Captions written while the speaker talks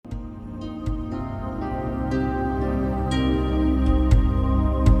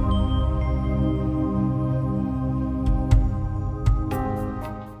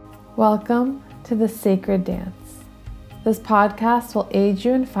Welcome to The Sacred Dance. This podcast will aid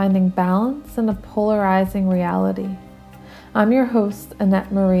you in finding balance in a polarizing reality. I'm your host,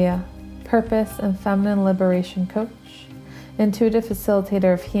 Annette Maria, purpose and feminine liberation coach, intuitive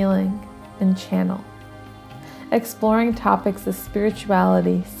facilitator of healing, and channel. Exploring topics of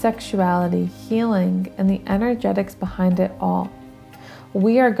spirituality, sexuality, healing, and the energetics behind it all.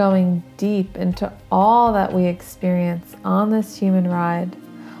 We are going deep into all that we experience on this human ride.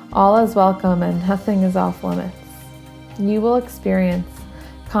 All is welcome and nothing is off limits. You will experience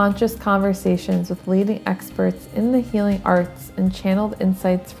conscious conversations with leading experts in the healing arts and channeled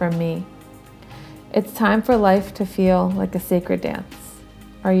insights from me. It's time for life to feel like a sacred dance.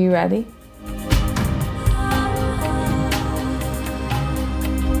 Are you ready?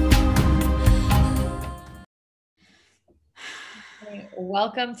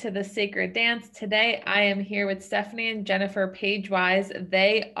 Welcome to The Sacred Dance. Today, I am here with Stephanie and Jennifer Page-Wise.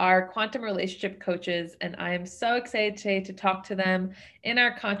 They are quantum relationship coaches, and I am so excited today to talk to them in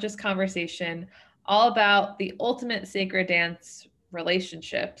our conscious conversation all about the ultimate sacred dance,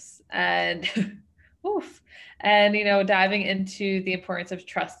 relationships, and diving into the importance of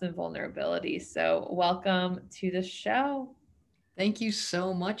trust and vulnerability. So welcome to the show. Thank you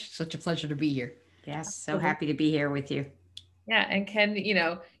so much. Such a pleasure to be here. Yes, so happy to be here with you. Yeah, and can,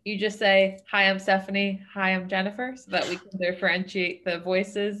 you just say, hi, I'm Stephanie, hi, I'm Jennifer, so that we can differentiate the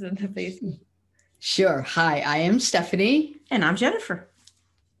voices and the faces? Sure. Hi, I am Stephanie. And I'm Jennifer.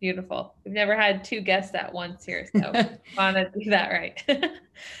 Beautiful. We've never had two guests at once here, so want to do that right.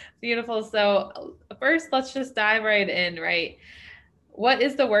 Beautiful. So first, let's just dive right in, right? What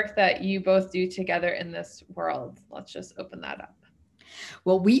is the work that you both do together in this world? Let's just open that up.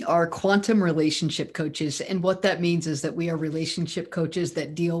 Well, we are quantum relationship coaches. And what that means is that we are relationship coaches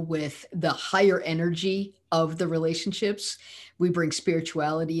that deal with the higher energy of the relationships. We bring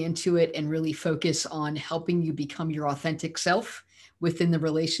spirituality into it and really focus on helping you become your authentic self within the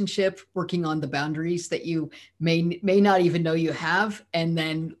relationship, working on the boundaries that you may not even know you have, and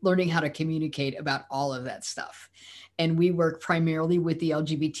then learning how to communicate about all of that stuff. And we work primarily with the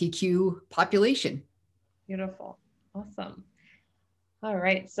LGBTQ population. Beautiful. Awesome. All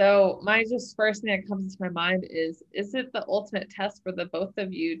right. So my just first thing that comes into my mind is it the ultimate test for the both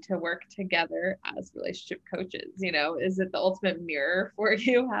of you to work together as relationship coaches? Is it the ultimate mirror for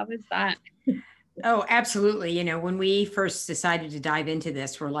you? How is that? Oh, absolutely. When we first decided to dive into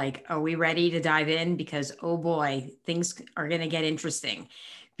this, we're like, are we ready to dive in? Because, oh boy, things are going to get interesting,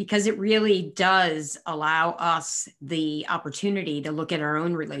 because it really does allow us the opportunity to look at our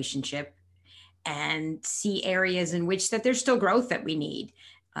own relationship and see areas in which that there's still growth that we need.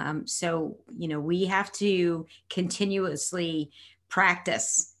 We have to continuously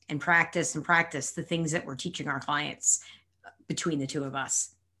practice and practice and practice the things that we're teaching our clients between the two of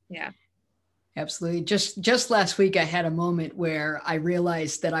us. Yeah. Absolutely. Just last week, I had a moment where I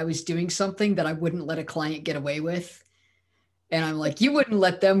realized that I was doing something that I wouldn't let a client get away with. And I'm like, you wouldn't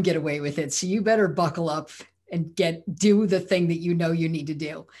let them get away with it. So you better buckle up and do the thing that you know you need to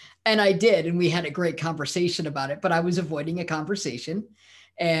do. And I did. And we had a great conversation about it, but I was avoiding a conversation.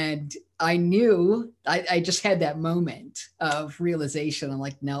 And I knew I just had that moment of realization. I'm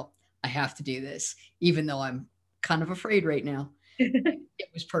like, no, I have to do this, even though I'm kind of afraid right now. It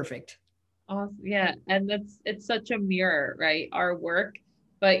was perfect. Awesome. Yeah. And it's such a mirror, right? Our work,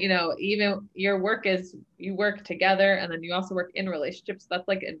 but even your work is you work together and then you also work in relationships. That's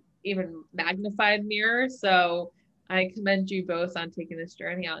like an even magnified mirror. So I commend you both on taking this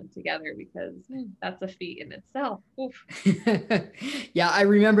journey on together, because that's a feat in itself. Yeah, I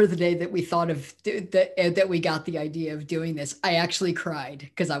remember the day that we thought of that we got the idea of doing this. I actually cried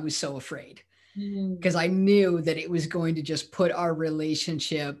because I was so afraid, because I knew that it was going to just put our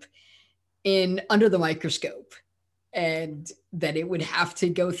relationship in under the microscope, and that it would have to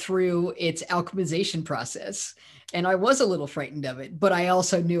go through its alchemization process. And I was a little frightened of it, but I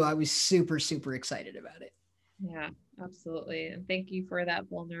also knew I was super, super excited about it. Yeah, absolutely. And thank you for that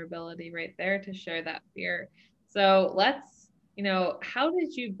vulnerability right there to share that fear. So let's, how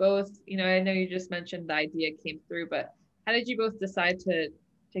did you both, I know you just mentioned the idea came through, but how did you both decide to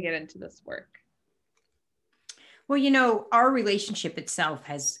get into this work? Well, our relationship itself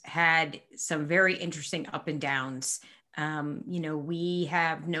has had some very interesting up and downs. We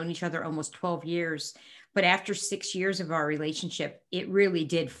have known each other almost 12 years, but after 6 years of our relationship, it really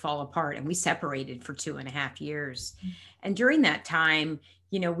did fall apart, and we separated for 2.5 years. And during that time,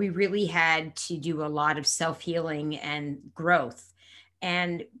 we really had to do a lot of self-healing and growth.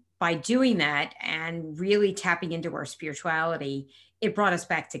 And by doing that and really tapping into our spirituality, it brought us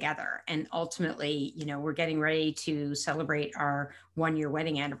back together. And ultimately, we're getting ready to celebrate our 1-year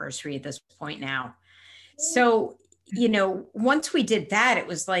wedding anniversary at this point now. So, once we did that, it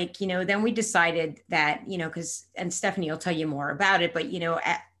was like, then we decided that, and Stephanie will tell you more about it, but,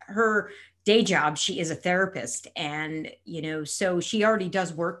 at her day job, she is a therapist. And, so she already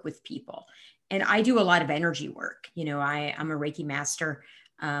does work with people. And I do a lot of energy work. I'm a Reiki master.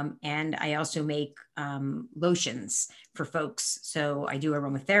 And I also make lotions for folks. So I do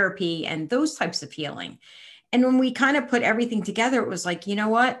aromatherapy and those types of healing. And when we kind of put everything together, it was like, you know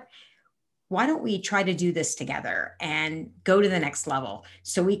what? Why don't we try to do this together and go to the next level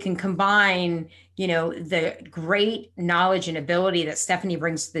so we can combine, the great knowledge and ability that Stephanie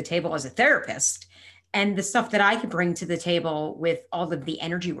brings to the table as a therapist and the stuff that I could bring to the table with all of the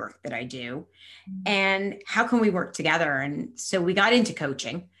energy work that I do. And how can we work together? And so we got into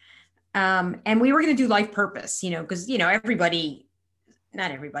coaching, and we were going to do life purpose, because, not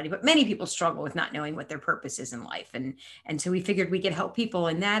everybody, but many people struggle with not knowing what their purpose is in life. And so we figured we could help people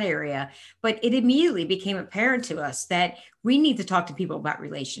in that area. But it immediately became apparent to us that we need to talk to people about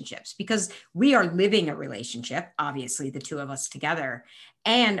relationships because we are living a relationship, obviously, the two of us together.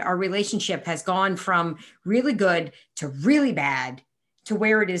 And our relationship has gone from really good to really bad to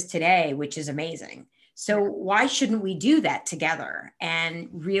where it is today, which is amazing. So why shouldn't we do that together and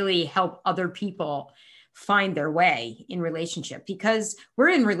really help other people find their way in relationship? Because we're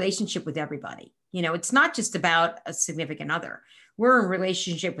in relationship with everybody. It's not just about a significant other. We're in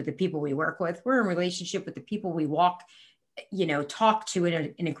relationship with the people we work with. We're in relationship with the people we walk, talk to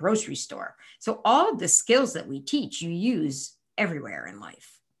in a grocery store. So all of the skills that we teach, you use everywhere in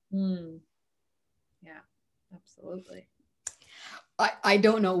life. Yeah, absolutely. I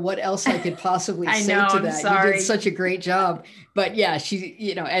don't know what else I could possibly say to I'm that. sorry. You did such a great job. But yeah,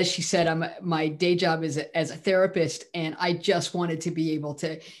 she, as she said, my day job is as a therapist, and I just wanted to be able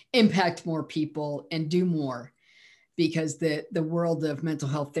to impact more people and do more because the world of mental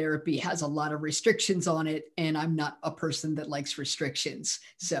health therapy has a lot of restrictions on it. And I'm not a person that likes restrictions.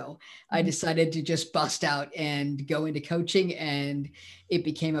 So I decided to just bust out and go into coaching, and it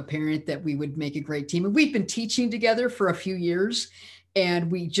became apparent that we would make a great team. And we've been teaching together for a few years,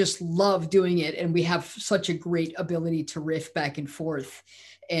 and we just love doing it. And we have such a great ability to riff back and forth.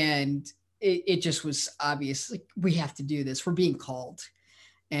 And it just was obvious, like, we have to do this. We're being called.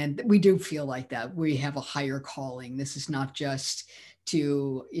 And we do feel like that. We have a higher calling. This is not just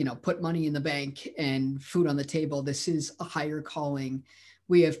to, put money in the bank and food on the table. This is a higher calling.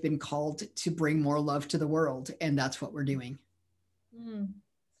 We have been called to bring more love to the world. And that's what we're doing.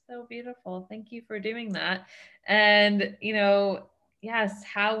 So beautiful. Thank you for doing that. And, yes,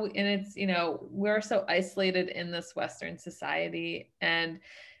 we're so isolated in this Western society, and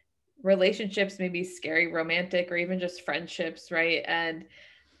relationships may be scary, romantic, or even just friendships, right? And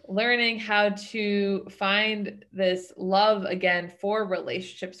learning how to find this love again for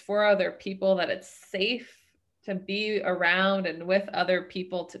relationships, for other people, that it's safe to be around and with other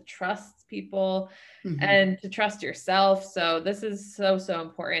people, to trust people and to trust yourself. So this is so, so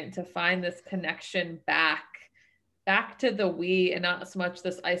important to find this connection back to the we, and not so much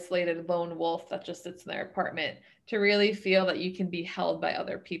this isolated lone wolf that just sits in their apartment, to really feel that you can be held by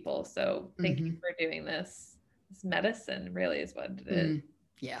other people. So thank you for doing this. This medicine really is what it is.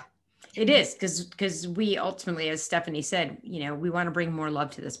 Yeah, it is, because we ultimately, as Stephanie said, we want to bring more love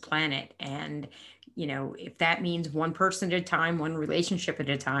to this planet. And, if that means one person at a time, one relationship at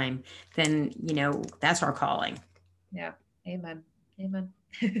a time, then, that's our calling. Yeah. Amen.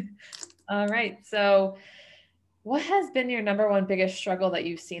 All right. So what has been your number one biggest struggle that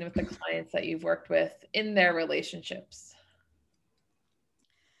you've seen with the clients that you've worked with in their relationships?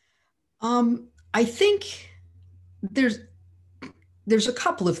 I think there's a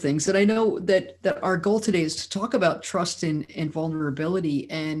couple of things that I know that our goal today is to talk about trust and vulnerability.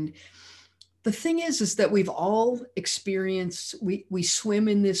 And the thing is that we've all experienced, we swim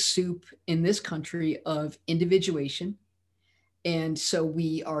in this soup in this country of individuation. And so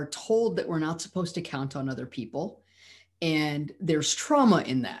we are told that we're not supposed to count on other people. And there's trauma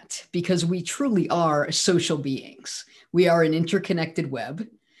in that because we truly are social beings. We are an interconnected web.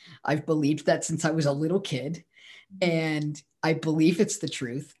 I've believed that since I was a little kid. And I believe it's the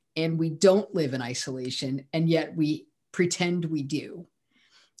truth. And we don't live in isolation. And yet we pretend we do.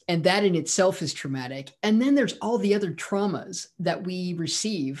 And that in itself is traumatic. And then there's all the other traumas that we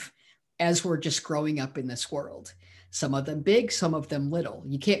receive as we're just growing up in this world. Some of them big, some of them little.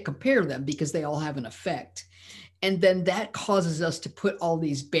 You can't compare them because they all have an effect. And then that causes us to put all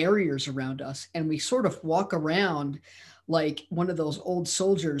these barriers around us. And we sort of walk around like one of those old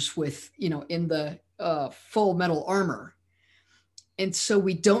soldiers with, in the full metal armor. And so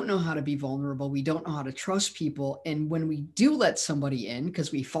we don't know how to be vulnerable. We don't know how to trust people. And when we do let somebody in,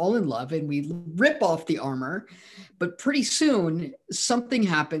 because we fall in love and we rip off the armor, but pretty soon something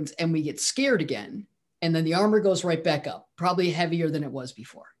happens and we get scared again. And then the armor goes right back up, probably heavier than it was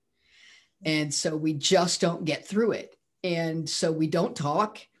before. And so we just don't get through it. And so we don't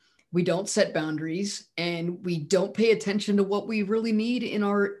talk, we don't set boundaries, and we don't pay attention to what we really need in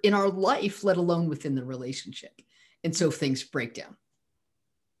our life, let alone within the relationship. And so things break down.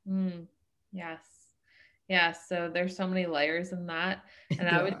 Yes. Yeah. So there's so many layers in that. And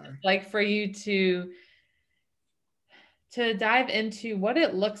I would Are. like for you to dive into what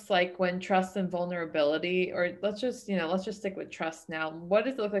it looks like when trust and vulnerability, or let's just stick with trust now. What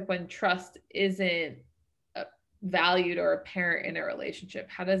does it look like when trust isn't valued or apparent in a relationship?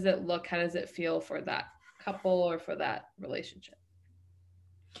 How does it look? How does it feel for that couple or for that relationship?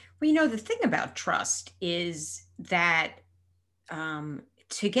 Well, the thing about trust is that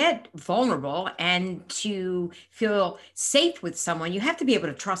to get vulnerable and to feel safe with someone, you have to be able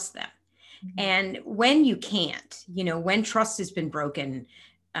to trust them. Mm-hmm. And when you can't, when trust has been broken,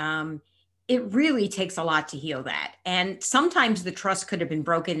 it really takes a lot to heal that. And sometimes the trust could have been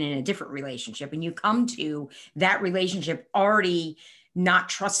broken in a different relationship, and you come to that relationship already not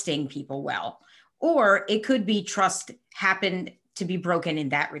trusting people well. Or it could be trust happened to be broken in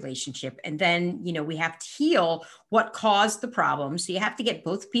that relationship. And then, we have to heal what caused the problem. So you have to get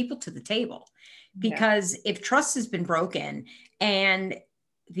both people to the table, because if trust has been broken and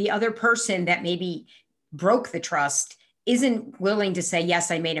the other person that maybe broke the trust isn't willing to say,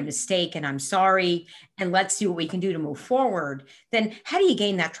 yes, I made a mistake and I'm sorry, and let's see what we can do to move forward, then how do you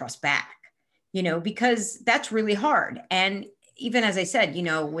gain that trust back? Because that's really hard. And even as I said,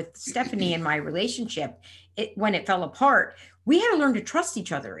 with Stephanie and my relationship, when it fell apart, we had to learn to trust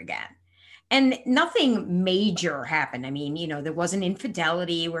each other again. And nothing major happened. I mean, there wasn't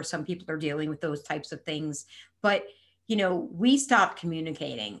infidelity where some people are dealing with those types of things, but we stopped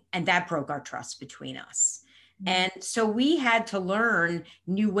communicating, and that broke our trust between us. And so we had to learn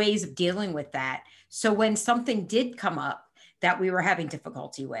new ways of dealing with that. So when something did come up that we were having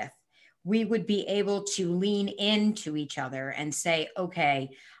difficulty with, we would be able to lean into each other and say,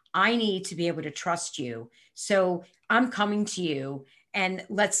 okay, I need to be able to trust you. So I'm coming to you, and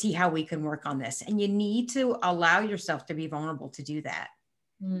let's see how we can work on this. And you need to allow yourself to be vulnerable to do that.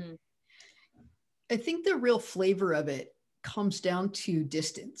 I think the real flavor of it comes down to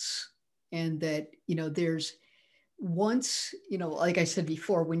distance, and that, there's once, like I said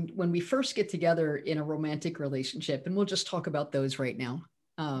before, when we first get together in a romantic relationship, and we'll just talk about those right now.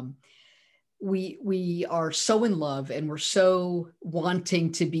 We are so in love and we're so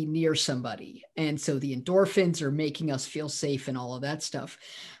wanting to be near somebody. And so the endorphins are making us feel safe and all of that stuff.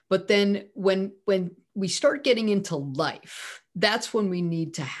 But then when we start getting into life, that's when we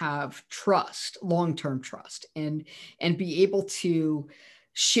need to have trust, long-term trust, and be able to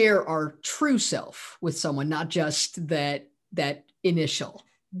share our true self with someone, not just that initial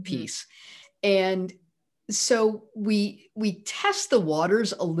piece. And so we test the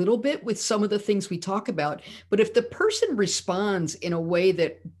waters a little bit with some of the things we talk about, but if the person responds in a way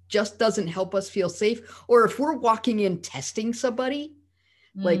that just doesn't help us feel safe, or if we're walking in testing somebody,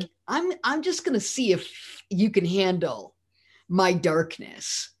 like I'm just going to see if you can handle my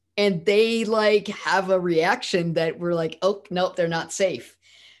darkness, and they have a reaction that we're like, oh, nope, they're not safe.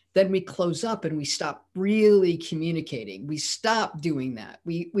 Then we close up and we stop really communicating. We stop doing that.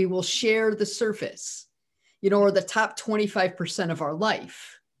 We will share the surface, or the top 25% of our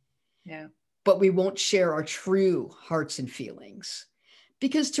life. Yeah. But we won't share our true hearts and feelings,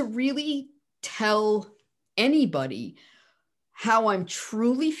 because to really tell anybody how I'm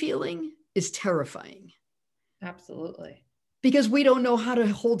truly feeling is terrifying. Absolutely. Because we don't know how to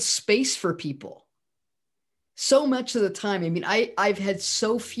hold space for people. So much of the time, I mean, I've had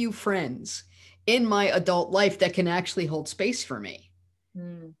so few friends in my adult life that can actually hold space for me.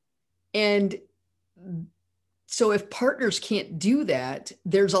 And so if partners can't do that,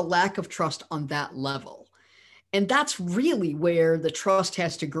 there's a lack of trust on that level. And that's really where the trust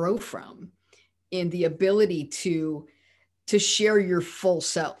has to grow from, in the ability to share your full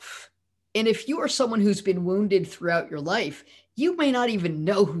self. And if you are someone who's been wounded throughout your life, you may not even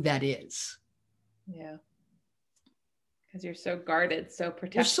know who that is. Yeah. Because you're so guarded, so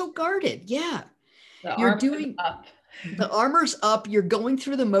protected. You're so guarded. Yeah. You're doing up. The armor's up. You're going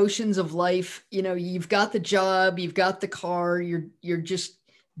through the motions of life. You've got the job, you've got the car, you're just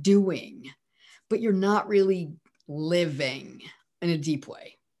doing, but you're not really living in a deep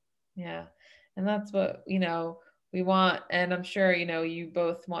way. Yeah. And that's what, we want. And I'm sure, you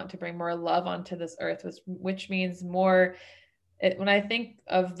both want to bring more love onto this earth, which means more when I think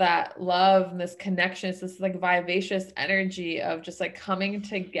of that love and this connection, it's this like vivacious energy of just like coming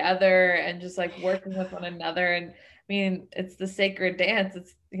together and just like working with one another. And I mean, it's the sacred dance.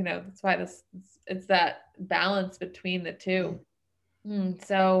 It's, that's why it's that balance between the two.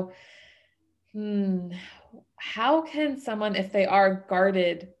 So, how can someone, if they are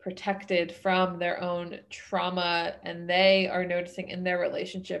guarded, protected from their own trauma, and they are noticing in their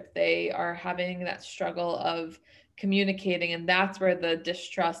relationship, they are having that struggle of communicating, and that's where the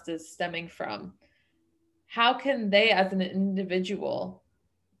distrust is stemming from, how can they as an individual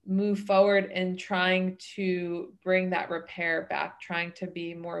move forward in trying to bring that repair back, trying to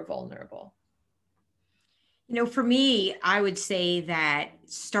be more vulnerable? For me, I would say that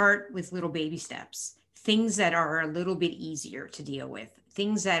start with little baby steps, things that are a little bit easier to deal with,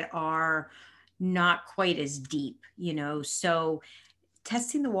 things that are not quite as deep, so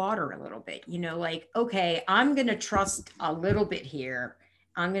testing the water a little bit, like, okay, I'm going to trust a little bit here.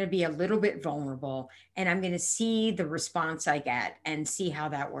 I'm going to be a little bit vulnerable, and I'm going to see the response I get and see how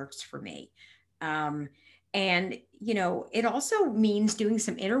that works for me. And, it also means doing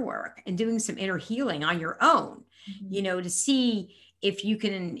some inner work and doing some inner healing on your own, to see if you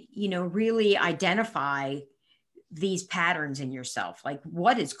can, really identify these patterns in yourself. Like,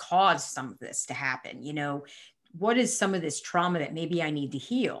 what has caused some of this to happen? What is some of this trauma that maybe I need to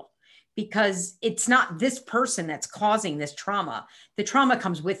heal? Because it's not this person that's causing this trauma. The trauma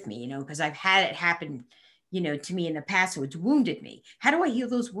comes with me, because I've had it happen, to me in the past. So it's wounded me. How do I heal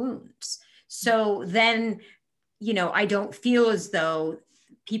those wounds? So then, I don't feel as though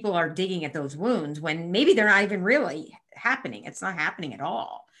people are digging at those wounds when maybe they're not even really happening. It's not happening at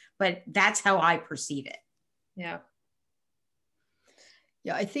all. But that's how I perceive it. Yeah.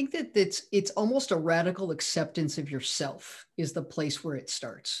 Yeah, I think that it's almost a radical acceptance of yourself is the place where it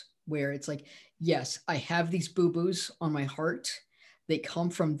starts, where it's like, yes, I have these boo-boos on my heart. They come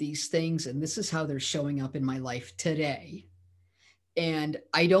from these things, and this is how they're showing up in my life today. And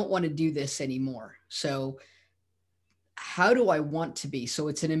I don't want to do this anymore. So how do I want to be? So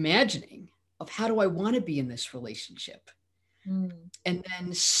it's an imagining of how do I want to be in this relationship? And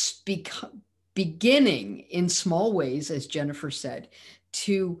then beginning in small ways, as Jennifer said,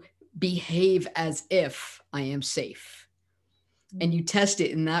 to behave as if I am safe. And you test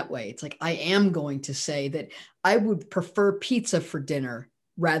it in that way. It's like, I am going to say that I would prefer pizza for dinner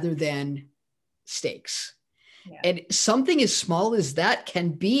rather than steaks. Yeah. And something as small as that can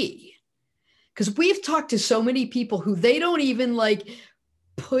be, because we've talked to so many people who they don't even like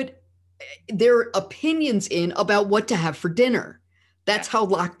put their opinions in about what to have for dinner. That's how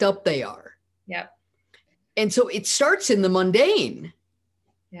locked up they are. Yep. And so it starts in the mundane.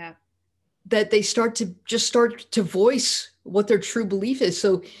 Yeah. That they start to voice what their true belief is.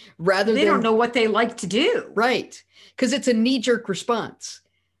 So rather they don't know what they like to do. Right. Because it's a knee-jerk response.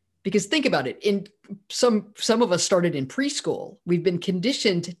 Because think about it. In some of us started in preschool. We've been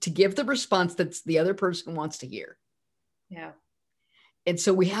conditioned to give the response that the other person wants to hear. Yeah. And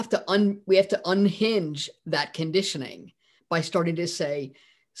so we have to unhinge that conditioning by starting to say,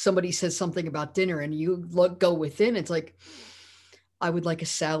 somebody says something about dinner and you go within, it's like, I would like a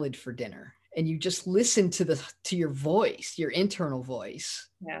salad for dinner. And you just listen to your voice, your internal voice.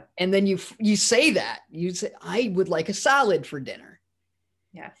 Yeah. And then you say that. You say, I would like a salad for dinner.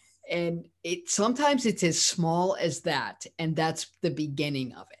 Yes. And sometimes it's as small as that. And that's the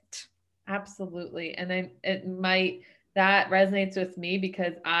beginning of it. Absolutely. And that resonates with me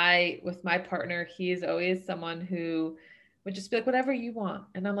because with my partner, he's always someone who would just be like, whatever you want.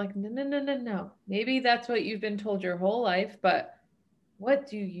 And I'm like, no. Maybe that's what you've been told your whole life, but what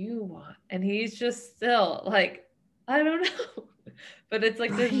do you want? And he's just still like, I don't know. But it's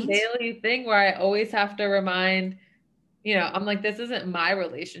like this daily thing where I always have to remind, I'm like, this isn't my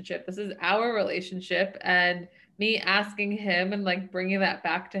relationship. This is our relationship. And me asking him and like bringing that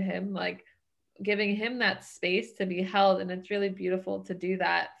back to him, like giving him that space to be held. And it's really beautiful to do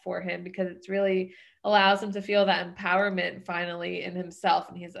that for him because it's really allows him to feel that empowerment finally in himself.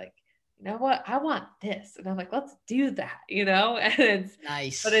 And he's like, you know what? I want this. And I'm like, let's do that, and it's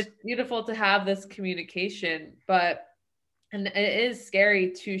nice, but it's beautiful to have this communication, and it is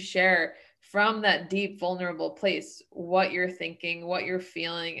scary to share from that deep, vulnerable place, what you're thinking, what you're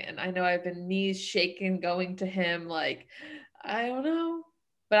feeling. And I know I've been knees shaking, going to him, like, I don't know,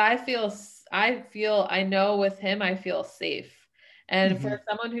 but I know with him, I feel safe. And for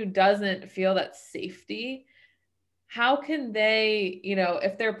someone who doesn't feel that safety, how can they,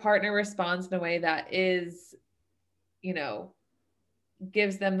 if their partner responds in a way that is,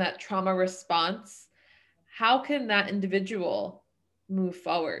 gives them that trauma response, how can that individual move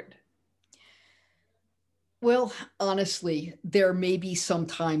forward? Well, honestly, there may be some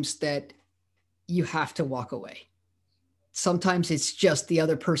times that you have to walk away. Sometimes it's just the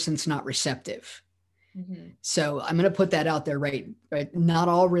other person's not receptive. Mhm. So I'm going to put that out there, right? Right. Not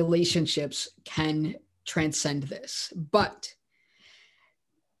all relationships can transcend this, but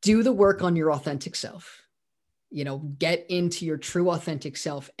do the work on your authentic self. Get into your true authentic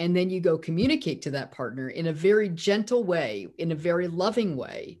self, and then you go communicate to that partner in a very gentle way, in a very loving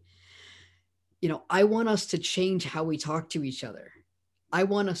way. I want us to change how we talk to each other. I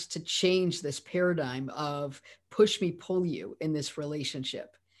want us to change this paradigm of push me, pull you in this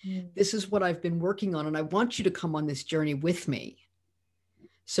relationship. This is what I've been working on, and I want you to come on this journey with me.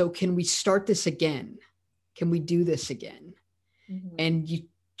 So can we start this again? Can we do this again? Mhm. And you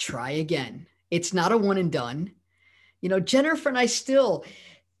try again. It's not a one and done. Jennifer and I still,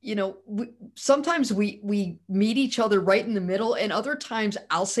 sometimes we meet each other right in the middle, and other times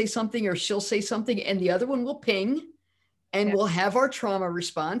I'll say something or she'll say something and the other one will ping, and Yeah. we'll have our trauma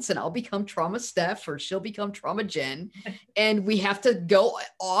response, and I'll become trauma Steph or she'll become trauma Jen. And we have to go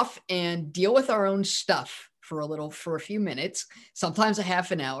off and deal with our own stuff for a few minutes, sometimes a half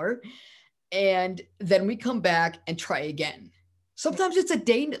an hour. And then we come back and try again. Sometimes it's a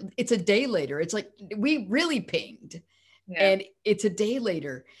day later. It's like we really pinged. Yeah. And it's a day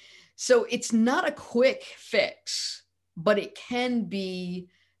later. So it's not a quick fix, but it can be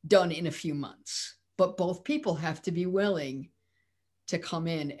done in a few months. But both people have to be willing to come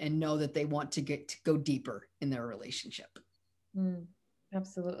in and know that they want to go deeper in their relationship.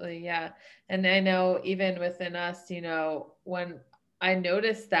 Absolutely. Yeah. And I know even within us, when I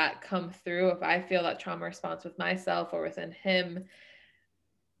notice that come through, if I feel that trauma response with myself or within him,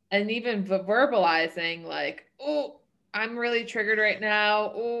 and even verbalizing like, oh, I'm really triggered right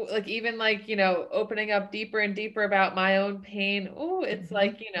now. Oh, like even like, opening up deeper and deeper about my own pain. Oh, it's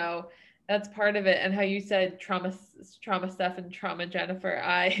like, that's part of it. And how you said trauma Steph and trauma Jennifer,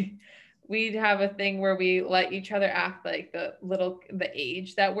 we'd have a thing where we let each other act like the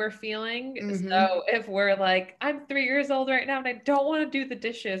age that we're feeling. So if we're like, I'm 3 years old right now and I don't want to do the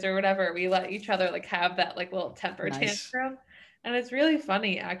dishes or whatever, we let each other like have that like little temper tantrum. And it's really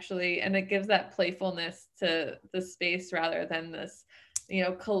funny actually. And it gives that playfulness to the space rather than this,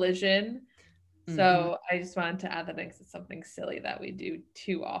 collision. So I just wanted to add that because it's something silly that we do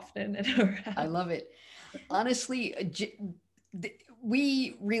too often. I love it. Honestly,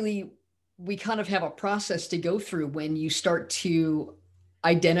 we kind of have a process to go through when you start to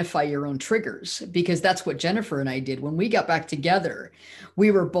identify your own triggers, because that's what Jennifer and I did. When we got back together,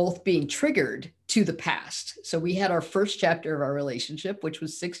 we were both being triggered to the past. So we had our first chapter of our relationship, which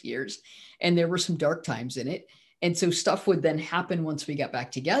was 6 years, and there were some dark times in it. And so stuff would then happen once we got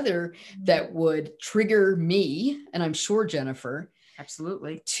back together that would trigger me, and I'm sure Jennifer,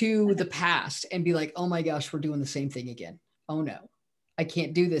 absolutely, to the past and be like, oh my gosh, we're doing the same thing again. Oh no, I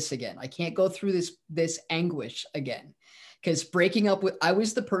can't do this again. I can't go through this anguish again. Because I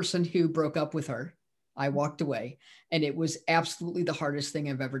was the person who broke up with her. I walked away, and it was absolutely the hardest thing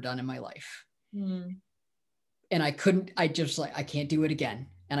I've ever done in my life. And I can't do it again.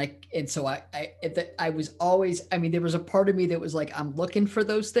 And so I was always, there was a part of me that was like, I'm looking for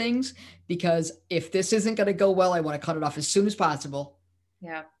those things, because if this isn't going to go well, I want to cut it off as soon as possible.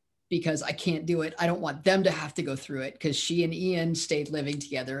 Yeah. Because I can't do it. I don't want them to have to go through it, because she and Ian stayed living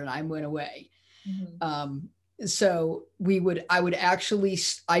together and I went away. So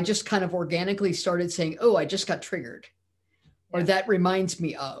I just kind of organically started saying, oh, I just got triggered, or that reminds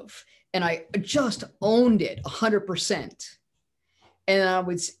me of, and I just owned it 100%.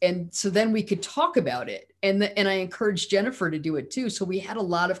 And so then we could talk about it. And I encouraged Jennifer to do it too. So we had a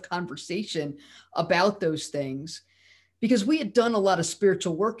lot of conversation about those things, because we had done a lot of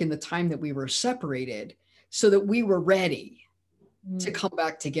spiritual work in the time that we were separated, so that we were ready to come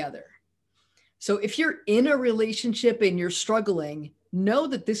back together. So if you're in a relationship and you're struggling, know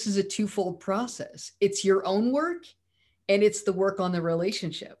that this is a twofold process. It's your own work, and it's the work on the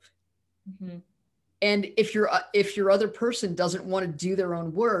relationship. And if your other person doesn't want to do their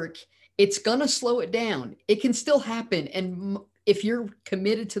own work, it's going to slow it down. It can still happen. And if you're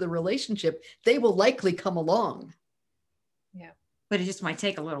committed to the relationship, they will likely come along. Yeah. But it just might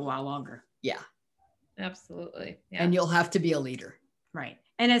take a little while longer. Yeah. Absolutely. Yeah. And you'll have to be a leader. Right.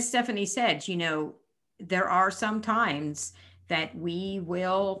 And as Stephanie said, there are some times that we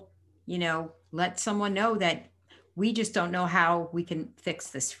will, let someone know that we just don't know how we can fix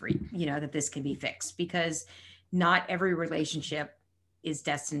this that this can be fixed, because not every relationship is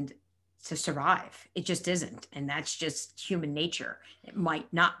destined to survive. It just isn't. And that's just human nature. It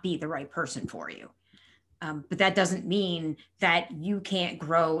might not be the right person for you. But that doesn't mean that you can't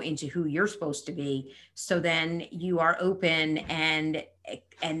grow into who you're supposed to be. So then you are open and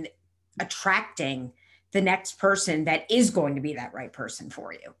attracting the next person that is going to be that right person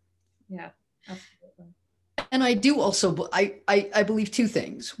for you. Yeah, absolutely. And I do also, I believe two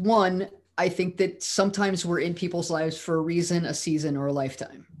things. One, I think that sometimes we're in people's lives for a reason, a season, or a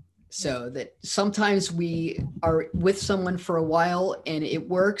lifetime. So that sometimes we are with someone for a while and it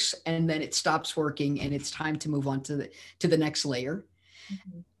works, and then it stops working and it's time to move on to the next layer.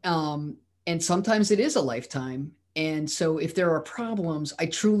 Mm-hmm. And sometimes it is a lifetime. And so if there are problems, I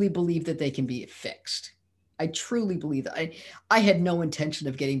truly believe that they can be fixed. I truly believe that. I had no intention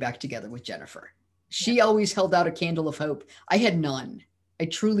of getting back together with Jennifer. She always held out a candle of hope. I had none. I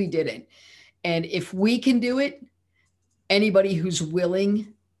truly didn't. And if we can do it, anybody who's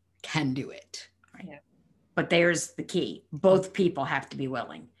willing can do it. Right. But there's the key. Both people have to be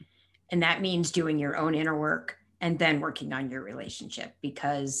willing. And that means doing your own inner work and then working on your relationship,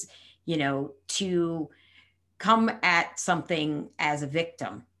 because, to come at something as a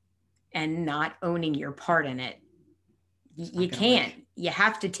victim and not owning your part in it, you can't. You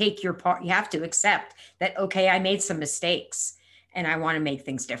have to take your part. You have to accept that, okay, I made some mistakes and I want to make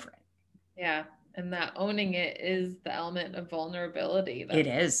things different. Yeah. And that owning it is the element of vulnerability. It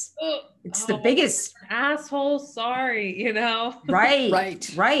is. It's the biggest. Asshole, sorry,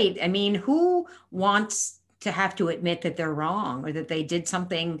 Right. I mean, who wants to have to admit that they're wrong or that they did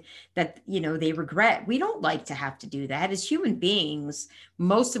something that, they regret? We don't like to have to do that. As human beings,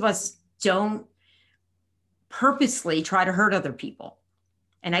 most of us don't purposely try to hurt other people.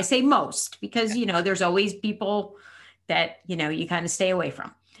 And I say most because, there's always people that, you kind of stay away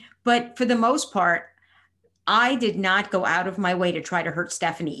from. But for the most part, I did not go out of my way to try to hurt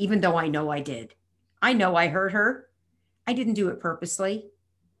Stephanie, even though I know I did. I know I hurt her. I didn't do it purposely.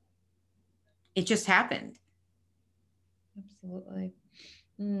 It just happened. Absolutely.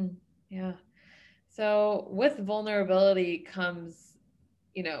 Yeah. So with vulnerability comes,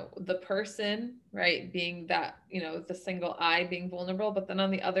 the person, right, being that, the single I being vulnerable, but then on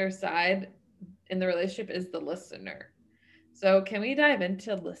the other side in the relationship is the listener. So can we dive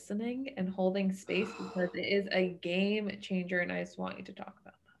into listening and holding space, because it is a game changer, and I just want you to talk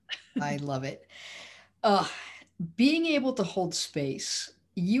about that. I love it. Being able to hold space,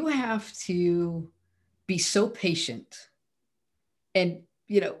 you have to be so patient. And,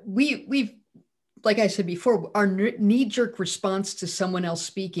 we've, like I said before, our knee-jerk response to someone else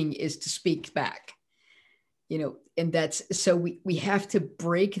speaking is to speak back, and that's, so we have to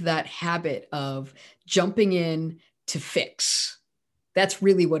break that habit of jumping in to fix. That's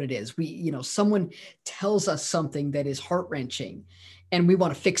really what it is. Someone tells us something that is heart-wrenching and we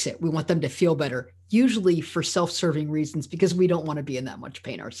want to fix it. We want them to feel better, usually for self-serving reasons, because we don't want to be in that much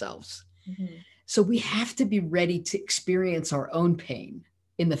pain ourselves. Mm-hmm. So we have to be ready to experience our own pain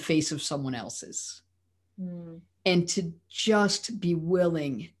in the face of someone else's, and to just be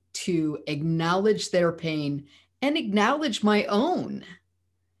willing to acknowledge their pain and acknowledge my own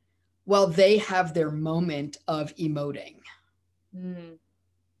while they have their moment of emoting.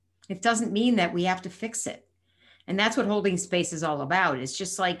 It doesn't mean that we have to fix it. And that's what holding space is all about. It's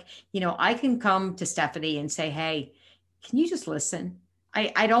just like, I can come to Stephanie and say, hey, can you just listen?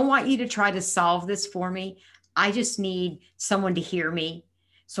 I don't want you to try to solve this for me. I just need someone to hear me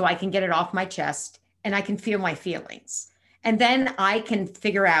so I can get it off my chest and I can feel my feelings. And then I can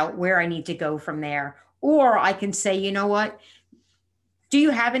figure out where I need to go from there. Or I can say, you know what? Do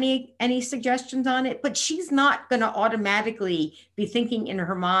you have any suggestions on it? But she's not going to automatically be thinking in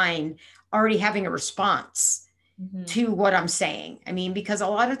her mind, already having a response to what I'm saying. I mean, because a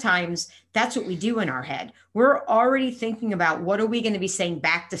lot of times that's what we do in our head. We're already thinking about what are we going to be saying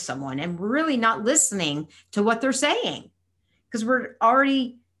back to someone, and we're really not listening to what they're saying because we're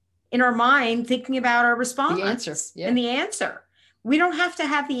already in our mind thinking about our response, the answer. Yeah. And the answer. We don't have to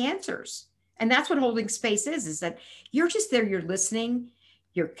have the answers. And that's what holding space is that you're just there, you're listening,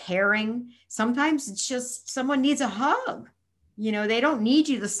 you're caring. Sometimes it's just someone needs a hug. They don't need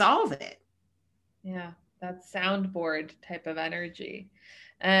you to solve it. Yeah, that soundboard type of energy.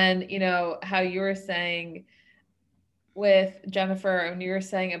 And, how you were saying with Jennifer, and you were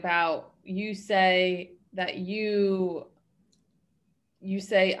saying about, you say that you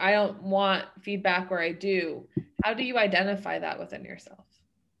say, I don't want feedback, or I do. How do you identify that within yourself?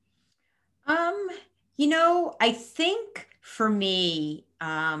 I think for me,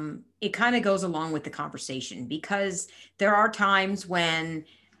 it kind of goes along with the conversation, because there are times when,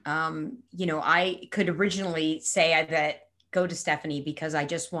 I could originally say that go to Stephanie because I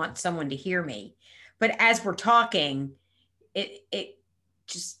just want someone to hear me. But as we're talking, it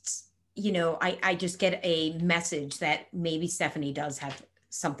just, I just get a message that maybe Stephanie does have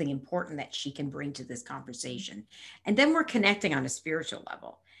something important that she can bring to this conversation. And then we're connecting on a spiritual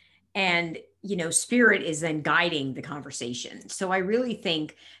level. And, spirit is then guiding the conversation. So I really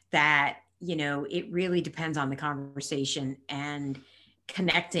think that, it really depends on the conversation and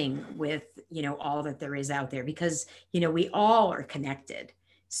connecting with, all that there is out there, because, we all are connected.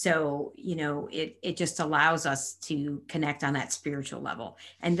 So, it just allows us to connect on that spiritual level.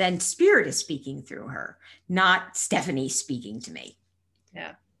 And then spirit is speaking through her, not Stephanie speaking to me.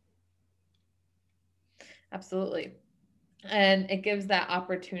 Yeah. Absolutely. And it gives that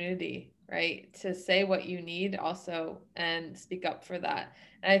opportunity, right, to say what you need also and speak up for that.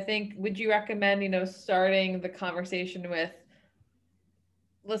 And I think, would you recommend, starting the conversation with,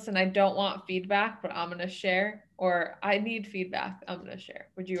 listen, I don't want feedback, but I'm going to share, or I need feedback, I'm going to share.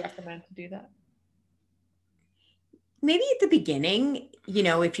 Would you recommend to do that? Maybe at the beginning,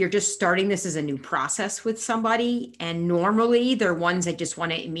 if you're just starting this as a new process with somebody, and normally they're ones that just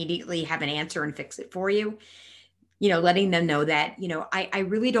want to immediately have an answer and fix it for you, letting them know that, I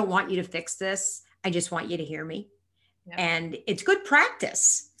really don't want you to fix this. I just want you to hear me. Yeah. And it's good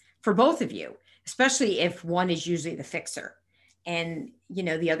practice for both of you, especially if one is usually the fixer. And,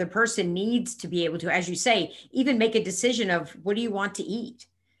 the other person needs to be able to, as you say, even make a decision of, what do you want to eat?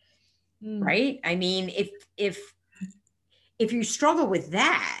 Right? I mean, if you struggle with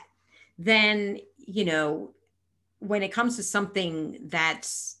that, then, when it comes to something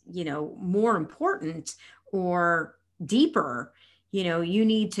that's, more important or deeper, you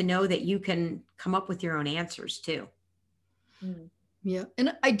need to know that you can come up with your own answers too. Yeah.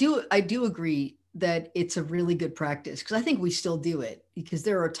 And I do agree that it's a really good practice, because I think we still do it, because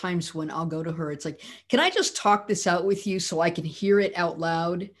there are times when I'll go to her, it's like, can I just talk this out with you so I can hear it out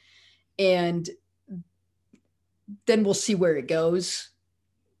loud? And then we'll see where it goes,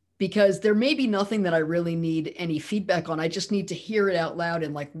 because there may be nothing that I really need any feedback on. I just need to hear it out loud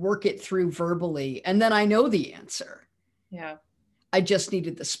and like work it through verbally. And then I know the answer. Yeah. I just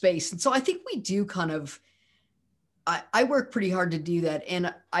needed the space. And so I think we do I work pretty hard to do that.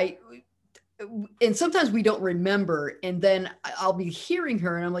 And sometimes we don't remember. And then I'll be hearing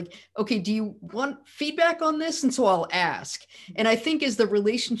her and I'm like, okay, do you want feedback on this? And so I'll ask. And I think as the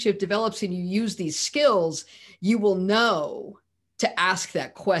relationship develops and you use these skills, you will know to ask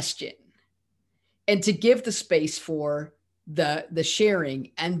that question and to give the space for the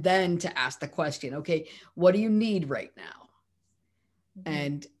sharing, and then to ask the question, okay, what do you need right now?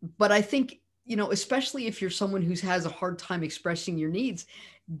 But I think, especially if you're someone who has a hard time expressing your needs,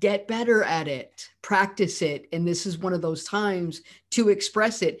 get better at it, practice it. And this is one of those times to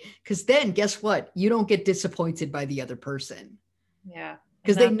express it, because then guess what? You don't get disappointed by the other person. Yeah.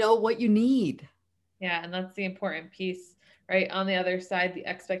 Because they know what you need. Yeah. And that's the important piece, right? On the other side, the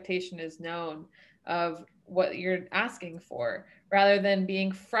expectation is known of what you're asking for, rather than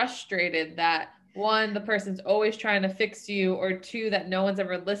being frustrated that, one, the person's always trying to fix you, or two, that no one's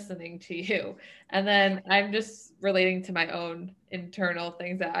ever listening to you. And then I'm just relating to my own internal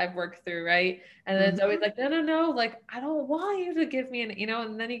things that I've worked through, right? And then it's always like, no, like, I don't want you to give me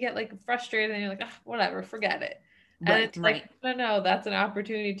and then you get like frustrated and you're like, whatever, forget it. And it's like, no, that's an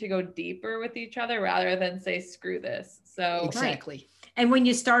opportunity to go deeper with each other, rather than say, screw this. So exactly. And when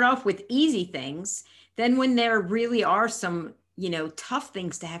you start off with easy things, then when there really are some tough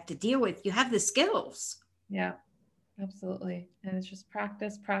things to have to deal with, you have the skills. Yeah, absolutely. And it's just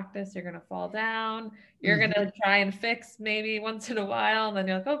practice. You're going to fall down. You're going to try and fix maybe once in a while. And then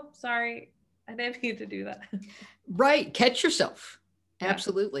you're like, oh, sorry, I didn't mean to do that. Right. Catch yourself. Yeah.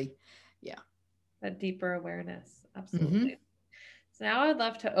 Absolutely. Yeah. That deeper awareness. Absolutely. So now I'd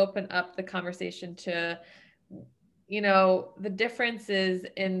love to open up the conversation to, the differences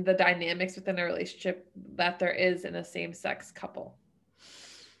in the dynamics within a relationship that there is in a same-sex couple.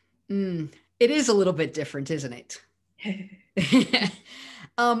 It is a little bit different, isn't it?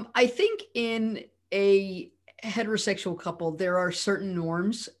 I think in a heterosexual couple, there are certain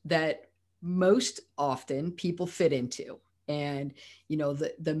norms that most often people fit into. And,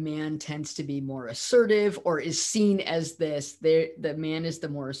 the man tends to be more assertive, or is seen as this. The man is the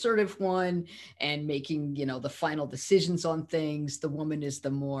more assertive one and making, the final decisions on things. The woman is the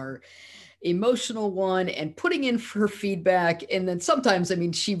more emotional one and putting in her feedback. And then sometimes,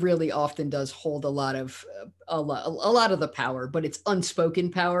 she really often does hold a lot of the power, but it's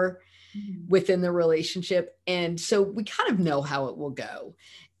unspoken power within the relationship. And so we kind of know how it will go.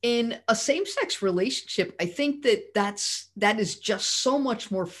 In a same-sex relationship, I think that is just so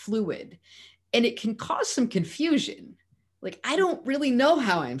much more fluid, and it can cause some confusion. Like, I don't really know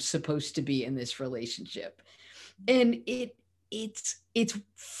how I'm supposed to be in this relationship. And it's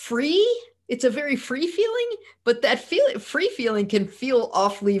free. It's a very free feeling, but that free feeling can feel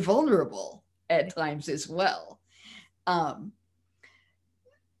awfully vulnerable at times as well.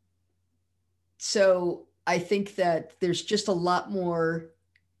 So I think that there's just a lot more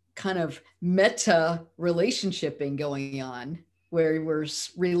kind of meta relationshiping going on, where we're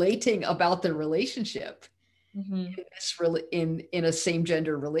relating about the relationship in a same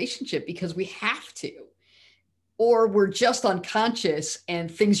gender relationship because we have to, or we're just unconscious and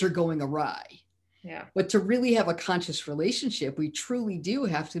things are going awry. Yeah. But to really have a conscious relationship, we truly do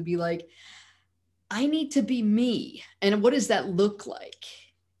have to be like, I need to be me. And what does that look like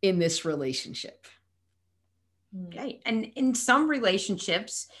in this relationship? Okay. And in some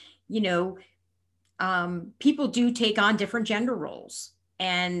relationships, people do take on different gender roles,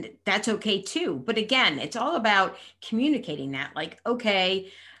 and that's okay too. But again, it's all about communicating that, like, okay,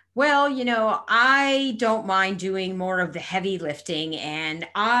 well, I don't mind doing more of the heavy lifting, and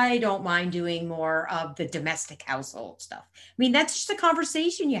I don't mind doing more of the domestic household stuff. I mean, that's just a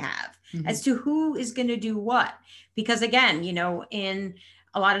conversation you have as to who is going to do what. Because again, in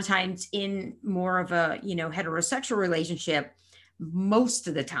a lot of times in more of a, heterosexual relationship, most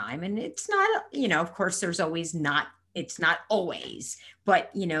of the time, and it's not, of course, it's not always, but,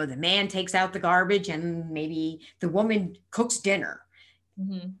 the man takes out the garbage and maybe the woman cooks dinner.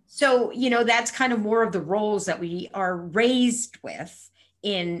 So, that's kind of more of the roles that we are raised with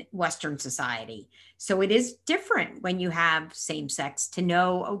in Western society. So it is different when you have same sex to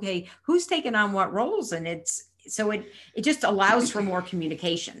know, okay, who's taking on what roles. And it just allows for more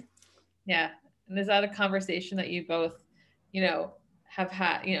communication. Yeah. And is that a conversation that you both, have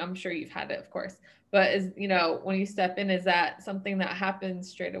had, I'm sure you've had it, of course, but is, when you step in, is that something that happens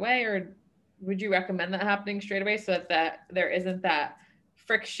straight away, or would you recommend that happening straight away so that there isn't that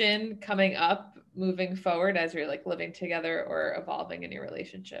friction coming up moving forward as you're like living together or evolving in your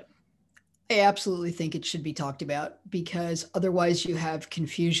relationship? I absolutely think it should be talked about, because otherwise you have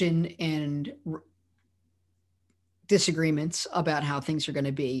confusion and disagreements about how things are going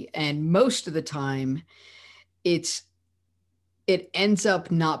to be. And most of the time it ends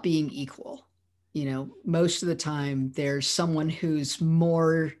up not being equal. Most of the time there's someone who's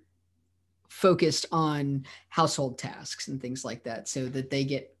more focused on household tasks and things like that, so that they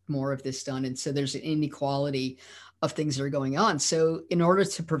get more of this done. And so there's an inequality of things that are going on. So in order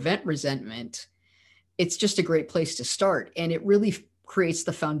to prevent resentment, it's just a great place to start. And it really creates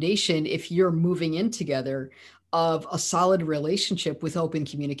the foundation, if you're moving in together, of a solid relationship with open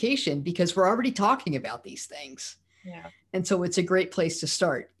communication, because we're already talking about these things. Yeah. And so it's a great place to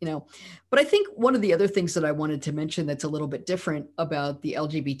start, But I think one of the other things that I wanted to mention that's a little bit different about the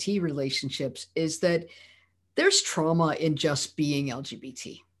LGBT relationships is that there's trauma in just being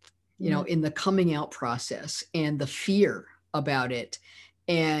LGBT, in the coming out process and the fear about it.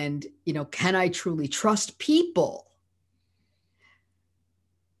 And, can I truly trust people?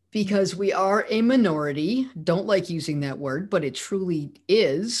 Because we are a minority. Don't like using that word, but it truly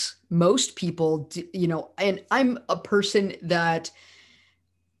is. Most people, and I'm a person that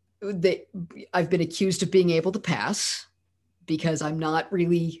I've been accused of being able to pass, because I'm not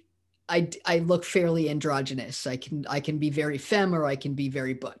really, I look fairly androgynous. I can be very femme, or I can be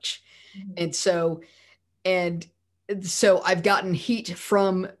very butch. And so I've gotten heat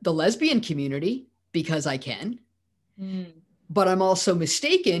from the lesbian community because I can. But I'm also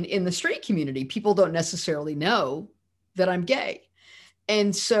mistaken in the straight community. People don't necessarily know that I'm gay.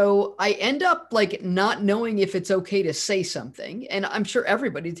 And so I end up like not knowing if it's okay to say something. And I'm sure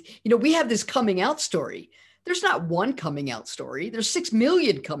everybody, we have this coming out story. There's not one coming out story. There's 6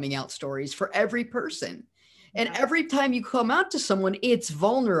 million coming out stories for every person. And every time you come out to someone, it's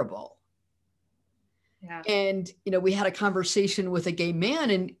vulnerable. Yeah. And, we had a conversation with a gay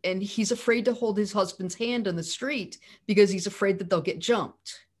man, and he's afraid to hold his husband's hand on the street because he's afraid that they'll get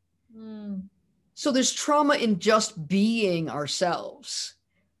jumped. So there's trauma in just being ourselves,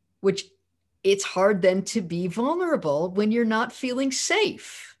 which it's hard then to be vulnerable when you're not feeling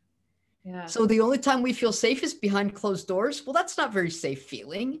safe. Yeah. So the only time we feel safe is behind closed doors. Well, that's not very safe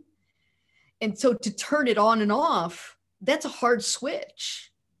feeling. And so to turn it on and off, that's a hard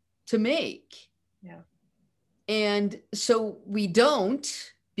switch to make. Yeah. And so we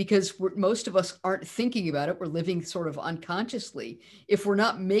don't, because most of us aren't thinking about it. We're living sort of unconsciously. If we're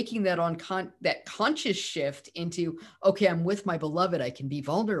not making that that conscious shift into, okay, I'm with my beloved, I can be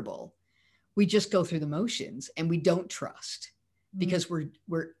vulnerable. We just go through the motions and we don't trust, because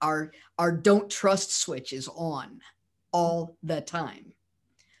our don't trust switch is on all the time.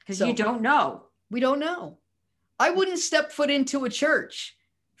 Because you don't know. We don't know. I wouldn't step foot into a church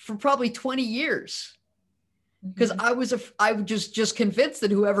for probably 20 years. because I was just convinced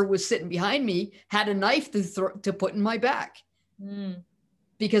that whoever was sitting behind me had a knife to put in my back.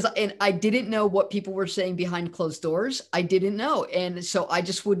 Because I didn't know what people were saying behind closed doors. I didn't know. And so I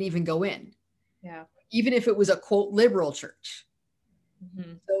just wouldn't even go in. Yeah. Even if it was a quote liberal church.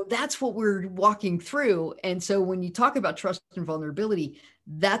 So that's what we're walking through. And so when you talk about trust and vulnerability,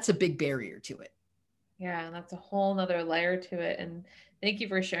 that's a big barrier to it. Yeah. And that's a whole nother layer to it. And thank you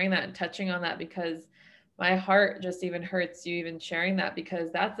for sharing that and touching on that, because my heart just even hurts you even sharing that,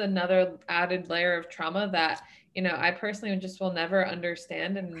 because that's another added layer of trauma that, you know, I personally just will never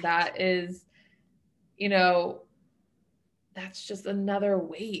understand. And that is, you know, that's just another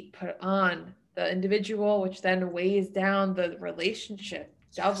weight put on the individual, which then weighs down the relationship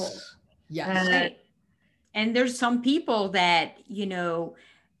double. Yes. Right. And there's some people that, you know,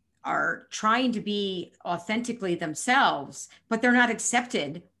 are trying to be authentically themselves, but they're not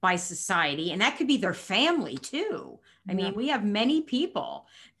accepted by society. And that could be their family too. I mean, we have many people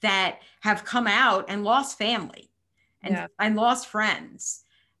that have come out and lost family and lost friends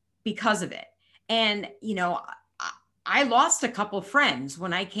because of it. And, you know, I lost a couple of friends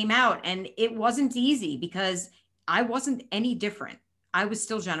when I came out, and it wasn't easy because I wasn't any different. I was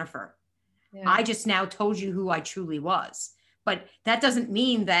still Jennifer. I just now told you who I truly was. But that doesn't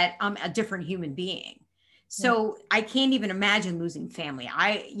mean that I'm a different human being. So I can't even imagine losing family.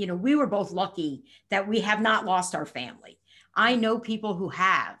 You know, we were both lucky that we have not lost our family. I know people who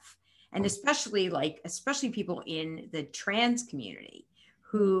have, and especially people in the trans community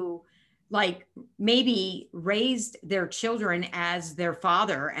who like maybe raised their children as their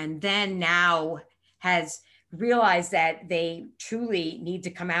father and then now has realized that they truly need to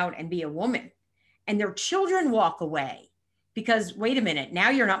come out and be a woman, and their children walk away because, wait a minute, now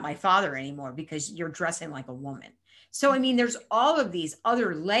you're not my father anymore because you're dressing like a woman. So, I mean, there's all of these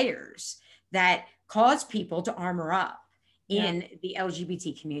other layers that cause people to armor up in the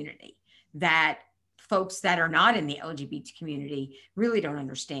LGBT community that folks that are not in the LGBT community really don't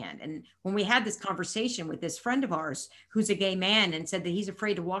understand. And when we had this conversation with this friend of ours who's a gay man and said that he's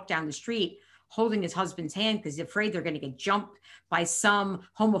afraid to walk down the street holding his husband's hand because he's afraid they're going to get jumped by some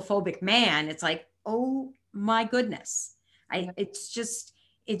homophobic man, it's like, oh my goodness. It's just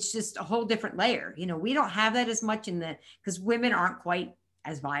a whole different layer. You know, we don't have that as much because women aren't quite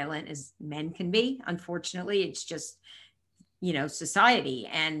as violent as men can be. Unfortunately, it's just, you know, society.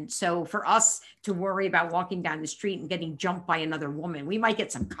 And so for us to worry about walking down the street and getting jumped by another woman, we might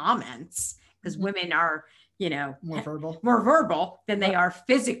get some comments because women are, you know, more verbal than they are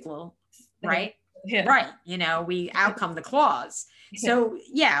physical, right? Right. You know, we outcome the clause. So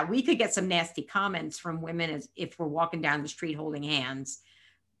yeah, we could get some nasty comments from women if we're walking down the street holding hands,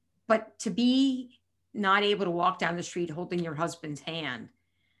 but to be not able to walk down the street holding your husband's hand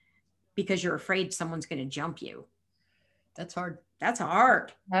because you're afraid someone's going to jump you. That's hard. That's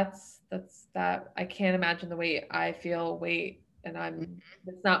hard. That's that. I can't imagine the weight I feel and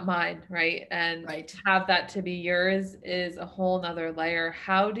it's not mine. Right. And have that to be yours is a whole nother layer.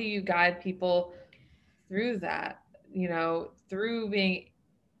 How do you guide people through that, you know, through being,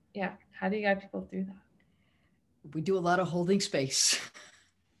 how do you guide people through that? We do a lot of holding space,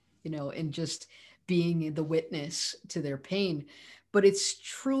 you know, and just being the witness to their pain, but it's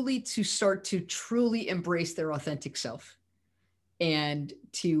truly to start to truly embrace their authentic self. And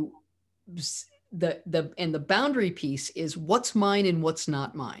to the boundary piece is what's mine and what's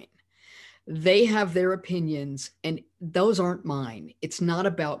not mine. They have their opinions and those aren't mine. It's not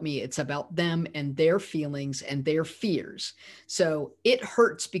about me. It's about them and their feelings and their fears. So it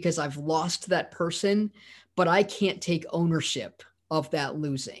hurts because I've lost that person, but I can't take ownership of that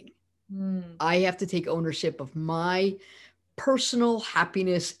losing. I have to take ownership of my personal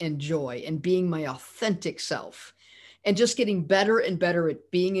happiness and joy and being my authentic self and just getting better and better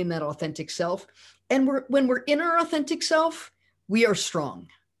at being in that authentic self. And when we're in our authentic self, we are strong.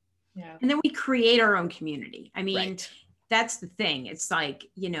 Yeah. And then we create our own community. I mean, that's the thing. It's like,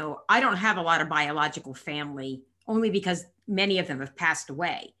 you know, I don't have a lot of biological family only because many of them have passed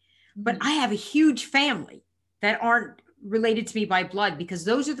away, but I have a huge family that aren't related to me by blood because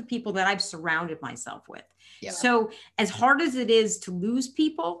those are the people that I've surrounded myself with. Yeah. So as hard as it is to lose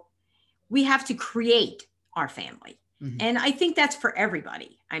people, we have to create our family. And I think that's for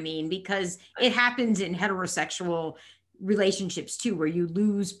everybody. I mean, because it happens in heterosexual relationships too, where you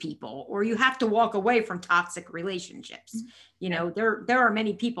lose people or you have to walk away from toxic relationships. You know, there are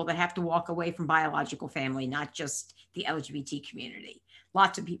many people that have to walk away from biological family, not just the LGBT community.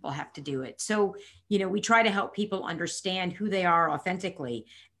 Lots of people have to do it. So, you know, we try to help people understand who they are authentically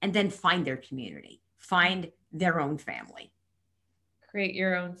and then find their community, find their own family. Create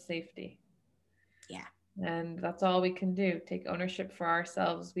your own safety. Yeah. And that's all we can do. Take ownership for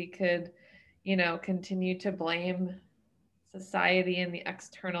ourselves. We could, continue to blame society and the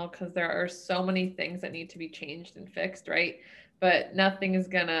external, because there are so many things that need to be changed and fixed, right? But nothing is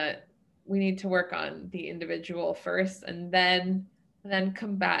we need to work on the individual first, and then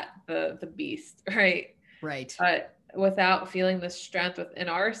combat the beast, right? Right. But without feeling the strength within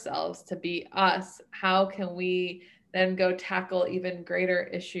ourselves to be us, how can we then go tackle even greater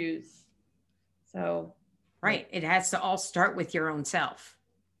issues? So, right. It has to all start with your own self.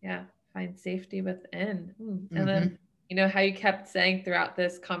 Yeah. Find safety within. And then, how you kept saying throughout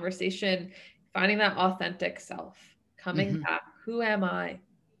this conversation, finding that authentic self, coming back. Who am I?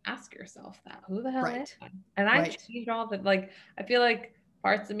 Ask yourself that. Who the hell am I? And I change all the, I feel like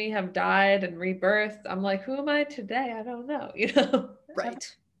parts of me have died and rebirthed. I'm like, who am I today? I don't know,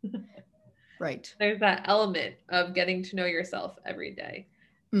 Right. Right. There's that element of getting to know yourself every day.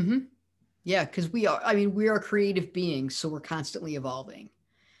 Yeah, because we are creative beings, so we're constantly evolving.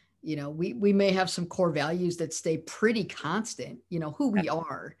 We may have some core values that stay pretty constant, who we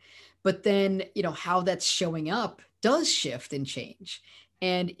are, but then, how that's showing up does shift and change.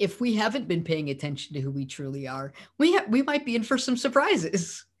 And if we haven't been paying attention to who we truly are, we might be in for some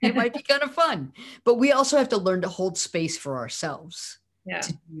surprises. It might be kind of fun, but we also have to learn to hold space for ourselves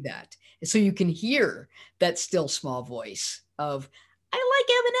to do that. So you can hear that still small voice of, I like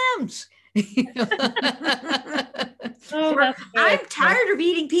M&Ms. I'm tired of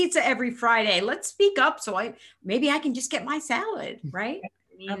eating pizza every Friday. Let's speak up so maybe I can just get my salad, right? I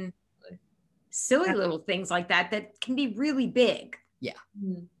mean, silly little things like that can be really big. Yeah.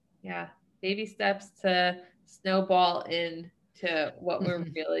 Yeah. Baby steps to snowball into what we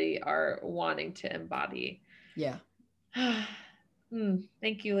really are wanting to embody. Yeah.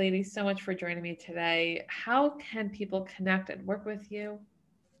 Thank you, ladies, so much for joining me today. How can people connect and work with you?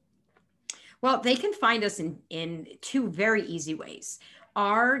 Well, they can find us in two very easy ways.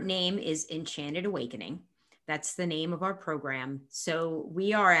 Our name is Enchanted Awakening. That's the name of our program. So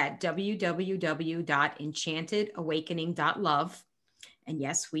we are at www.enchantedawakening.love. And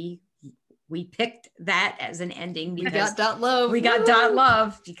yes, we picked that as an ending because we got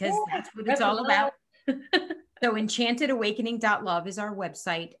 .love because that's what it's all about. So enchantedawakening.love is our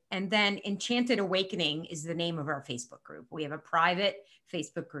website. And then Enchanted Awakening is the name of our Facebook group. We have a private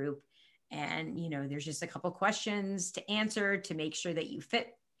Facebook group. And, there's just a couple questions to answer to make sure that you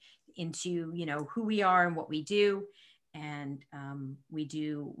fit into, who we are and what we do. And we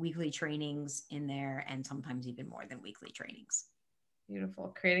do weekly trainings in there and sometimes even more than weekly trainings.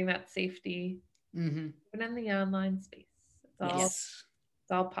 Beautiful. Creating that safety even in the online space. It's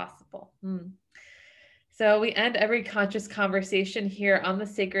all possible. So we end every conscious conversation here on The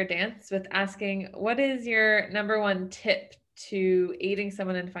Sacred Dance with asking, what is your number one tip to aiding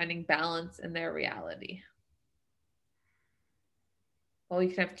someone in finding balance in their reality? Well, you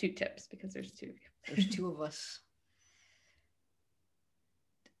can have 2 tips because there's 2 of you. There's 2 of us.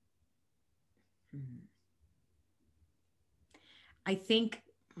 I think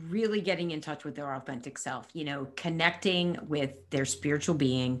really getting in touch with their authentic self, connecting with their spiritual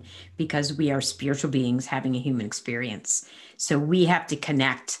being, because we are spiritual beings having a human experience. So we have to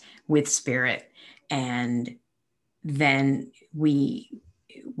connect with spirit, and then we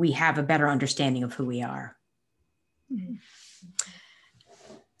have a better understanding of who we are.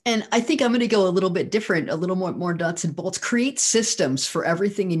 And I think I'm going to go a little bit different, a little more nuts and bolts. Create systems for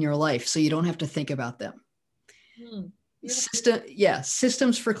everything in your life so you don't have to think about them.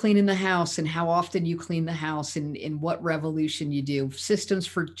 Systems for cleaning the house and how often you clean the house and what revolution you do. Systems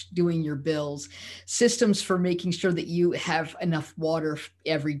for doing your bills. Systems for making sure that you have enough water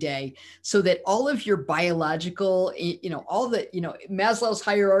every day, so that all of your biological, all the, Maslow's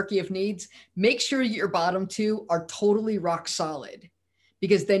hierarchy of needs, make sure your bottom 2 are totally rock solid,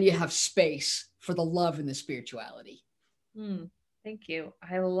 because then you have space for the love and the spirituality. Thank you.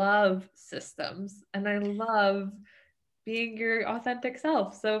 I love systems, and I love being your authentic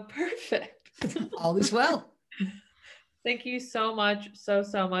self. So perfect. All is well. Thank you so much, so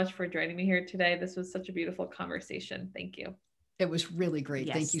much for joining me here today. This was such a beautiful conversation. Thank you. It was really great.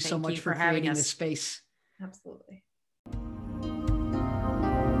 Yes, thank you so much for creating this space. Absolutely.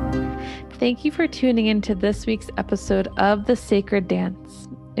 Thank you for tuning into this week's episode of The Sacred Dance.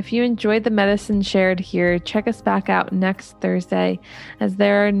 If you enjoyed the medicine shared here, check us back out next Thursday, as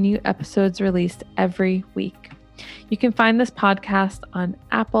there are new episodes released every week. You can find this podcast on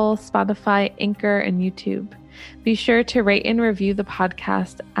Apple, Spotify, Anchor, and YouTube. Be sure to rate and review the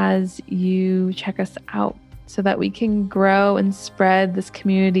podcast as you check us out so that we can grow and spread this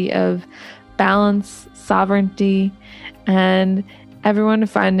community of balance, sovereignty, and everyone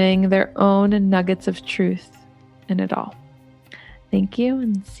finding their own nuggets of truth in it all. Thank you,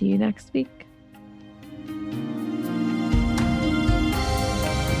 and see you next week.